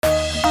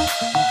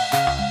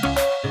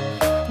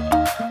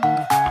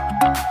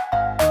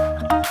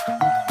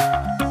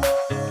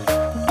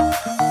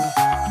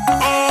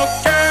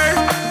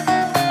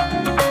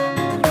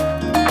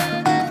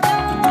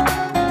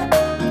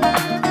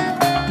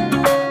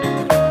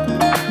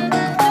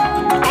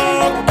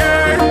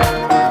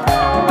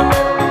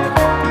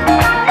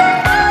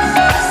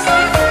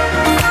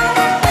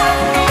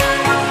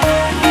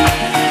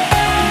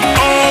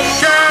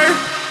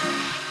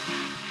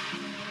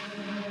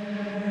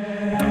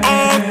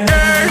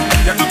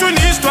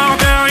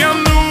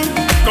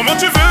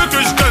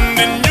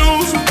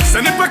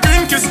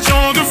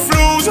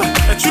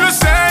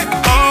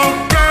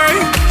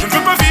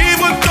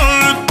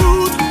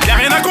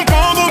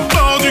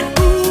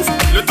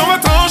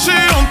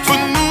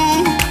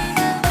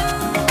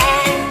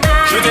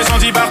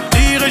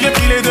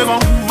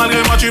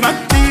tu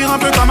m'attires un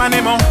peu comme un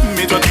aimant,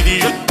 mais toi tu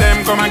dis je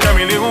t'aime comme un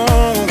caméléon.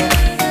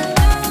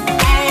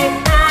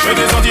 Je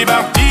descendis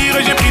partir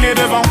et j'ai pris les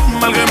devants.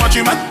 Malgré moi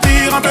tu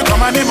m'attires un peu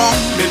comme un aimant,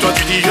 mais toi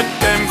tu dis je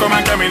t'aime comme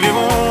un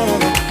caméléon.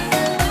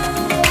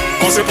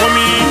 On s'est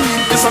promis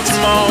des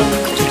sentiments,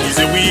 tu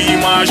disais oui,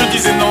 moi je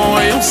disais non,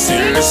 et on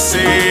s'est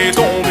laissé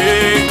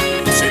tomber,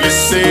 on s'est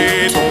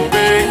laissé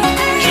tomber.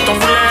 Je t'en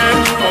voulais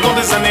pendant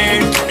des années,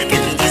 et toi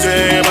qui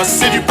disais bah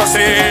c'est du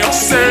passé, on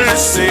s'est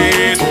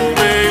laissé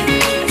tomber,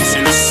 on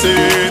s'est laissé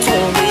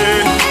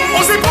tomber.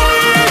 On s'est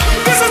promis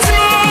des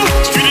sentiments,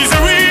 tu disais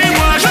oui,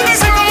 moi je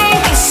disais non,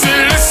 on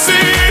s'est laissé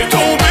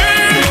tomber,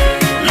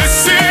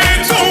 laissé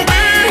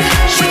tomber.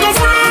 Je t'en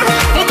voulais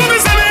pendant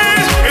des années,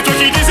 et toi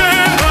qui disais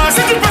bah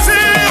c'est du passé,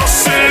 on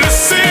s'est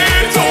laissé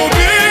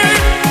tomber,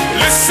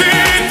 laissé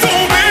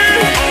tomber.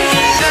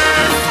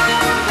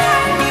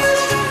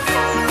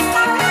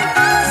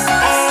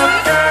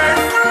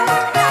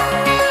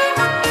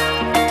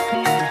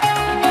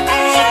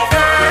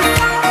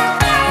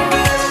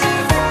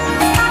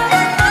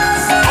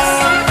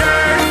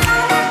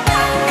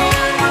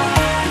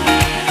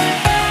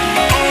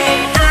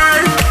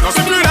 Non,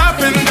 c'est plus la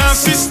peine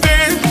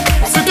d'insister,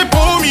 on s'était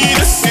promis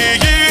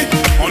d'essayer,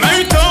 on a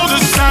eu tort de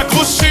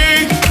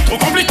s'accrocher, trop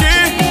compliqué,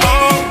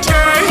 ok.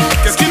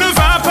 Qu'est-ce qui ne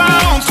va pas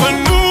entre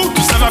nous?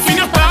 Tout ça va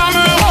finir par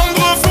me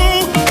rendre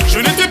fou. Je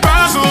n'étais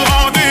pas au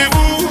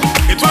rendez-vous,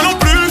 et toi non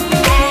plus,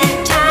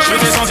 ok.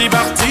 Je descendis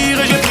partir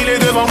et j'ai pris les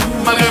devants.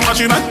 Malgré moi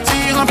tu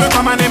m'attires un peu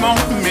comme un aimant,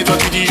 mais toi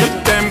tu dis je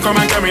t'aime comme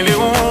un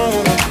caméléon.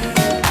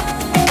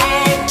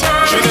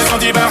 Je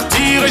descendis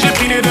partir et j'ai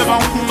pris les devants.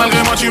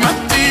 Malgré moi tu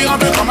m'attires un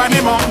peu comme un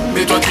aimant,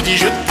 mais toi tu dis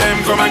je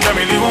t'aime comme un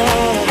caméléon.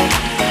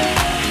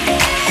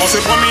 On s'est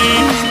promis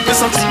des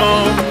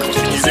sentiments,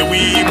 tu disais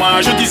oui,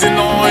 moi je disais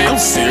non, et on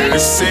s'est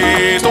laissé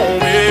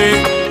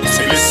tomber, on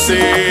s'est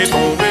laissé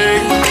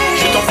tomber.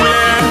 Je t'en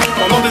voulais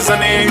pendant des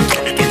années,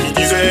 et toi qui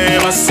disais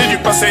bah c'est du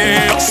passé,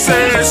 on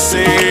s'est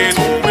laissé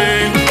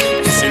tomber,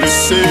 on s'est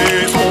laissé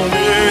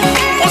tomber.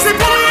 On s'est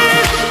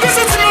promis des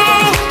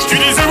sentiments, tu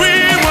disais oui,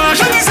 moi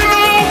je disais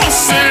non, on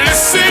s'est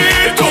laissé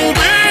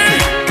tomber,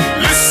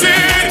 laissé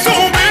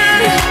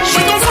tomber. Je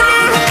t'en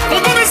voulais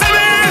pendant des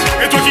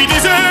années, et toi qui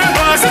disais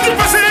bah c'est du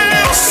passé,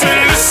 on s'est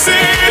laissé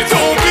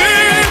tomber,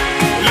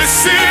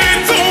 laissé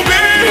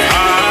tomber.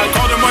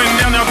 Accorde-moi une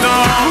dernière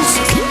danse,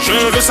 je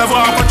veux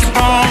savoir à quoi tu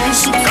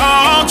penses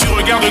quand tu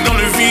regardes dans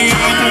le vide,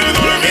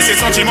 et ces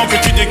sentiments que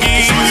tu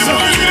déguises,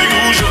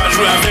 toujours à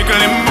jouer avec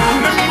les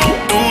mots,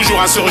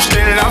 toujours à se rejeter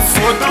la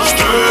faute. Je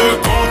peux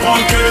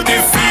comprendre que t'es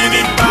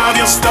fini par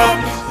dire stop.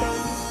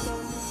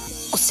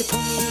 On s'est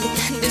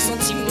promis des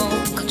sentiments,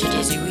 quand tu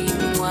disais oui,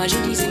 moi je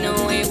disais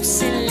non, et on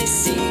s'est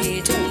laissé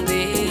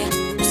tomber,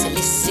 on s'est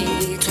laissé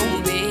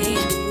tomber.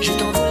 Je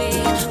t'en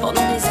voulais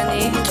pendant des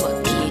années, toi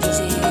qui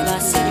disais bah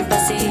c'est du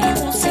passé,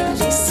 on s'est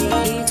laissé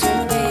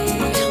tomber,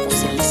 on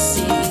s'est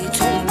laissé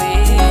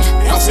tomber.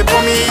 Et on s'est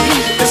promis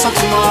des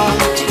sentiments,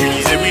 tu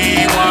disais oui,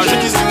 moi je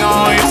disais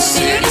non, et on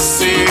s'est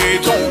laissé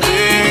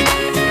tomber,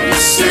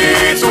 laissé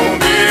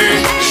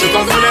tomber. Je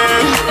t'en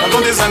voulais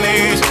pendant des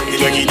années, et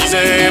toi qui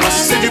disais bah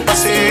c'est du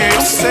passé,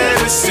 on s'est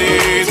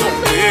laissé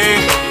tomber.